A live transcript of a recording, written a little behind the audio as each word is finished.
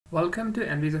Welcome to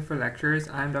M.D.Zafar lectures.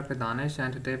 I'm Dr. Danish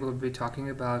and today we'll be talking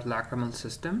about lacrimal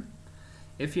system.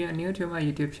 If you're new to my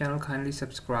YouTube channel, kindly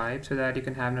subscribe so that you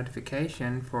can have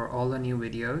notification for all the new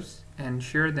videos and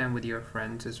share them with your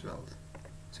friends as well.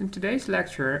 So in today's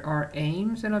lecture, our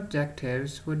aims and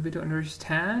objectives would be to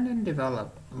understand and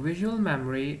develop visual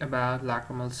memory about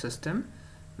lacrimal system,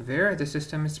 where the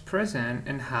system is present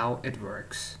and how it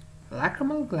works.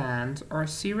 Lacrimal glands are a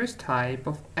serous type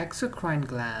of exocrine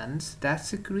glands that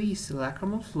secretes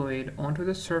lacrimal fluid onto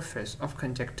the surface of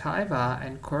conjunctiva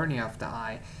and cornea of the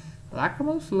eye.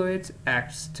 Lacrimal fluid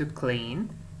acts to clean,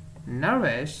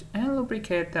 nourish, and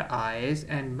lubricate the eyes,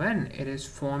 and when it is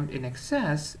formed in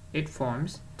excess, it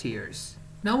forms tears.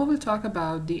 Now we will talk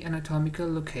about the anatomical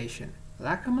location.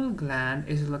 Lacrimal gland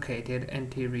is located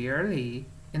anteriorly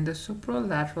in the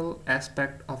superolateral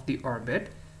aspect of the orbit,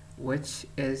 which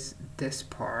is this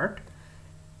part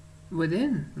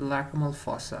within the lacrimal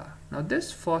fossa. Now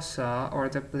this fossa, or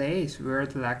the place where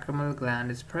the lacrimal gland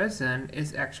is present,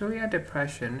 is actually a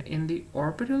depression in the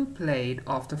orbital plate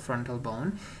of the frontal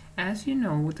bone. As you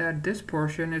know that this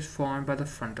portion is formed by the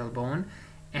frontal bone,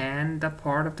 and the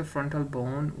part of the frontal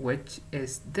bone which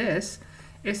is this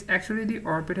is actually the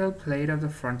orbital plate of the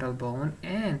frontal bone,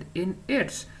 and in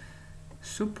its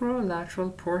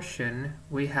superolateral portion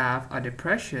we have a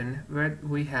depression where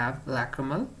we have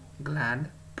lacrimal gland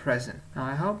present. Now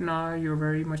I hope now you're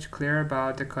very much clear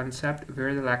about the concept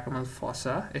where the lacrimal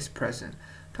fossa is present.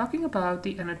 Talking about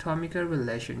the anatomical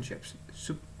relationships,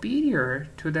 superior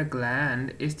to the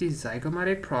gland is the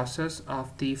zygomatic process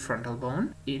of the frontal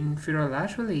bone.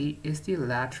 Inferolaterally is the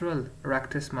lateral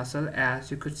rectus muscle, as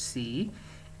you could see,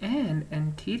 and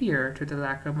anterior to the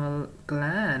lacrimal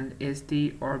gland is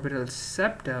the orbital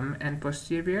septum, and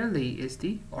posteriorly is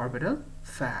the orbital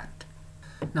fat.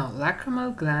 Now,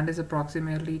 lacrimal gland is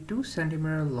approximately 2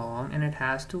 cm long, and it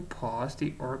has two parts,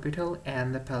 the orbital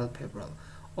and the palpebral.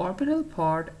 Orbital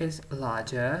part is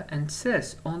larger and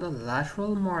sits on the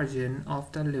lateral margin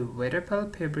of the levator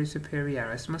palpebrae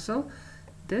superioris muscle.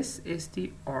 This is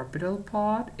the orbital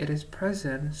part. It is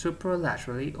present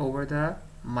superolaterally over the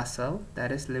muscle,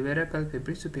 that is levator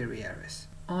palpebrae superioris.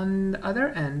 On the other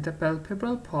end, the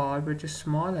palpebral part, which is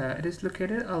smaller, it is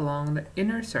located along the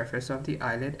inner surface of the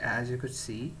eyelid, as you could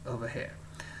see over here.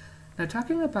 Now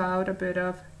talking about a bit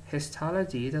of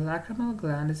histology, the lacrimal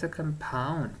gland is a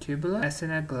compound tubular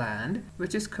acinar gland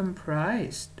which is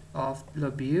comprised of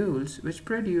lobules which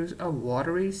produce a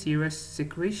watery serous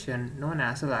secretion known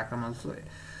as the lacrimal fluid.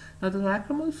 Now the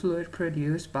lacrimal fluid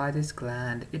produced by this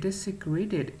gland, it is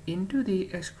secreted into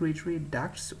the excretory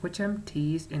ducts which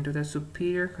empties into the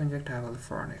superior conjunctival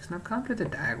fornix. Now come to the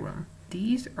diagram.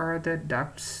 These are the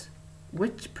ducts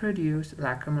which produce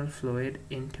lacrimal fluid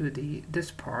into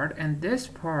this part, and this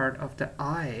part of the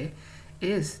eye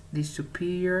is the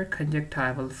superior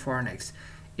conjunctival fornix.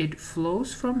 It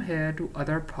flows from here to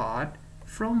other part,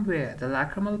 from where the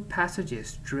lacrimal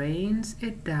passages drains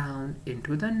it down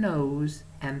into the nose,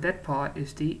 and that part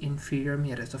is the inferior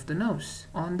meatus of the nose.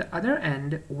 On the other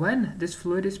end, when this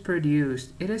fluid is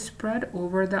produced, it is spread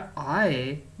over the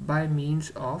eye by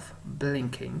means of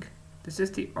blinking. This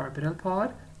is the orbital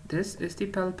part. This is the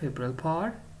palpebral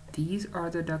part. These are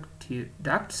the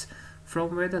ducts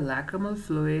from where the lacrimal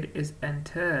fluid is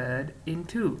entered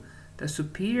into the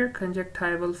superior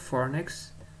conjunctival fornix,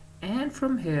 and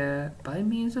from here, by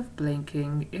means of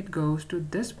blinking, it goes to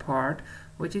this part,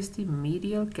 which is the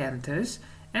medial canthus,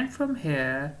 and from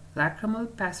here, lacrimal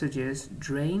passages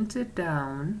drains it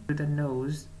down to the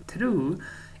nose through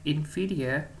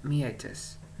inferior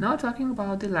meatus. Now talking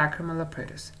about the lacrimal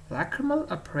apparatus. Lacrimal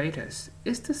apparatus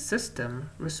is the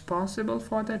system responsible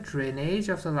for the drainage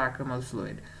of the lacrimal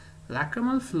fluid.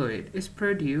 Lacrimal fluid is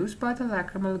produced by the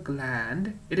lacrimal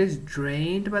gland. It is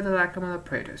drained by the lacrimal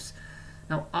apparatus.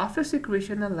 Now after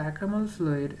secretion, the lacrimal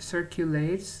fluid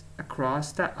circulates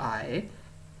across the eye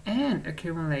and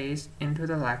accumulates into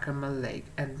the lacrimal lake,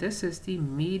 and this is the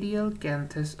medial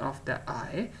canthus of the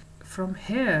eye. From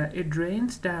here, it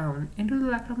drains down into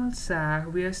the lacrimal sac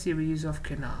via a series of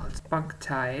canals,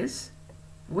 puncties,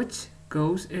 which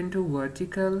goes into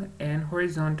vertical and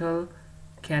horizontal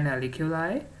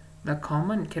canaliculi, the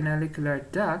common canalicular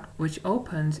duct, which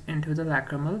opens into the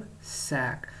lacrimal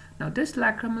sac. Now this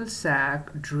lacrimal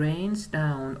sac drains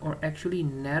down, or actually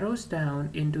narrows down,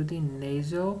 into the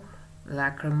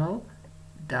nasolacrimal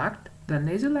duct. The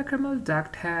nasolacrimal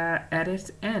duct at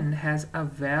its end has a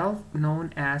valve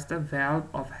known as the valve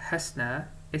of Hessner.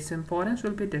 Its importance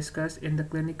will be discussed in the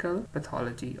clinical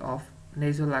pathology of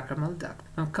nasolacrimal duct.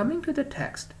 Now coming to the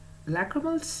text,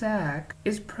 lacrimal sac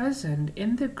is present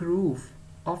in the groove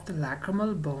of the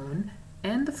lacrimal bone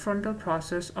and the frontal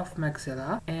process of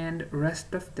maxilla, and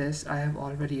rest of this I have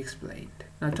already explained.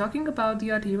 Now talking about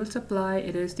the arterial supply,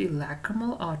 it is the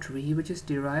lacrimal artery, which is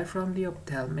derived from the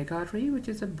ophthalmic artery, which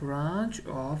is a branch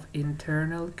of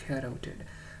internal carotid.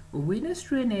 Venous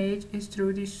drainage is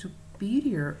through the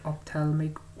superior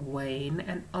ophthalmic vein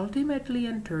and ultimately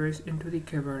enters into the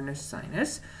cavernous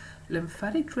sinus.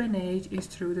 Lymphatic drainage is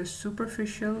through the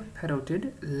superficial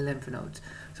parotid lymph nodes.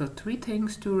 So three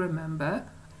things to remember: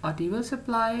 arterial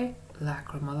supply,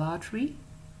 lacrimal artery;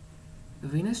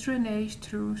 venous drainage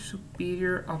through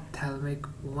superior ophthalmic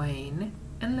vein;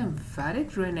 and lymphatic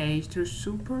drainage through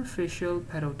superficial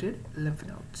parotid lymph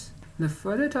nodes. Now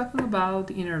further talking about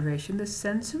the innervation, the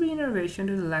sensory innervation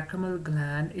to the lacrimal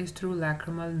gland is through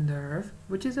lacrimal nerve,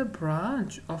 which is a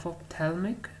branch of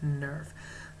ophthalmic nerve.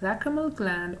 Lacrimal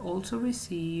gland also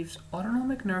receives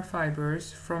autonomic nerve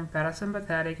fibers from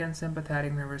parasympathetic and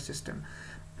sympathetic nervous system.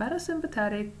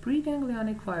 Parasympathetic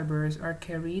preganglionic fibers are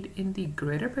carried in the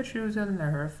greater petrosal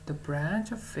nerve, the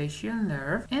branch of facial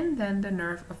nerve, and then the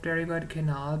nerve of pterygoid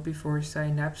canal before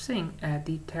synapsing at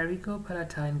the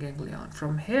pterygopalatine ganglion.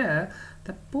 From here,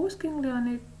 the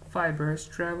postganglionic fibers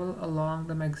travel along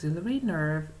the maxillary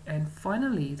nerve and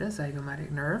finally the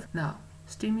zygomatic nerve. Now,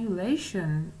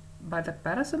 stimulation by the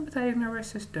parasympathetic nervous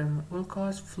system will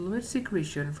cause fluid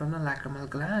secretion from the lacrimal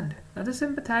gland. Now the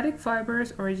sympathetic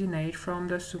fibers originate from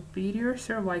the superior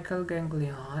cervical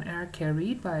ganglion and are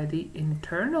carried by the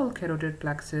internal carotid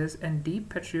plexus and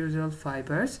deep petrosal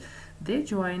fibers. They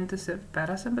join the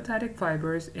parasympathetic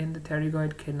fibers in the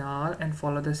pterygoid canal and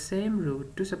follow the same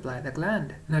route to supply the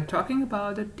gland. Now talking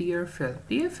about the tear film.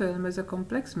 Tear film is a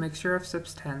complex mixture of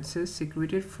substances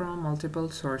secreted from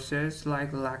multiple sources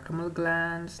like lacrimal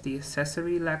glands, the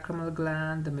accessory lacrimal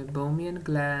gland, the meibomian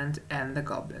gland, and the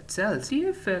goblet cells.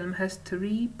 Tear film has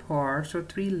three parts or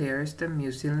three layers: the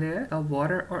mucin layer, a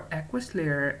water or aqueous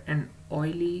layer, and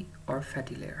oily or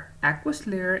fatty layer. Aqueous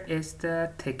layer is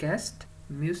the thickest,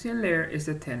 mucin layer is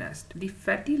the thinnest. The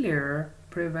fatty layer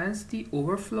prevents the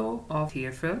overflow of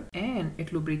tear film and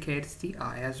it lubricates the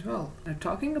eye as well. Now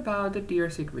talking about the tear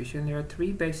secretion, there are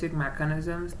three basic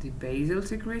mechanisms: the basal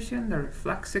secretion, the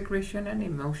reflex secretion, and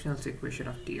emotional secretion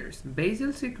of tears.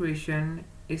 Basal secretion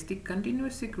is the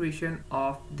continuous secretion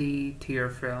of the tear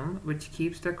film, which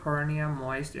keeps the cornea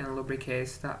moist and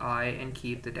lubricates the eye and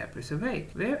keep the debris away.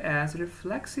 Whereas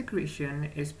reflex secretion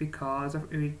is because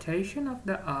of irritation of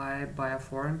the eye by a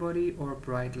foreign body or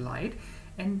bright light,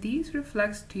 and these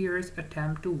reflex tears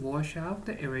attempt to wash out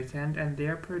the irritant and they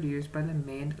are produced by the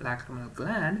main lacrimal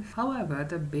gland. However,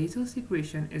 the basal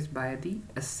secretion is by the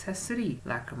accessory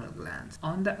lacrimal glands.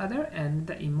 On the other end,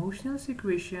 the emotional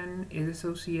secretion is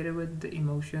associated with the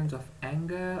emotions of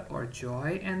anger or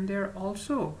joy, and they're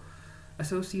also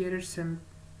associated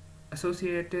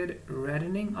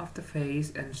reddening of the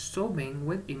face and sobbing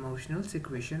with emotional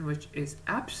secretion, which is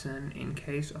absent in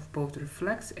case of both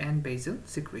reflex and basal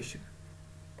secretion.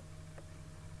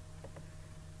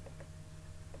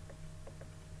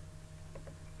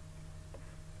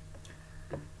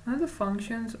 Now the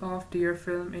functions of tear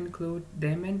film include: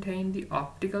 they maintain the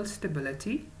optical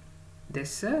stability, they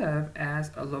serve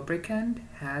as a lubricant,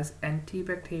 has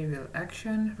antibacterial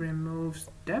action, removes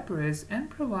debris, and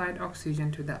provide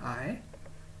oxygen to the eye.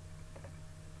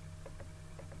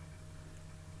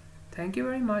 Thank you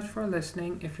very much for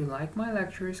listening. If you like my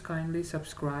lectures, kindly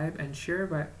subscribe and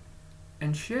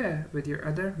share with your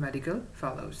other medical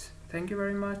fellows. Thank you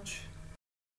very much.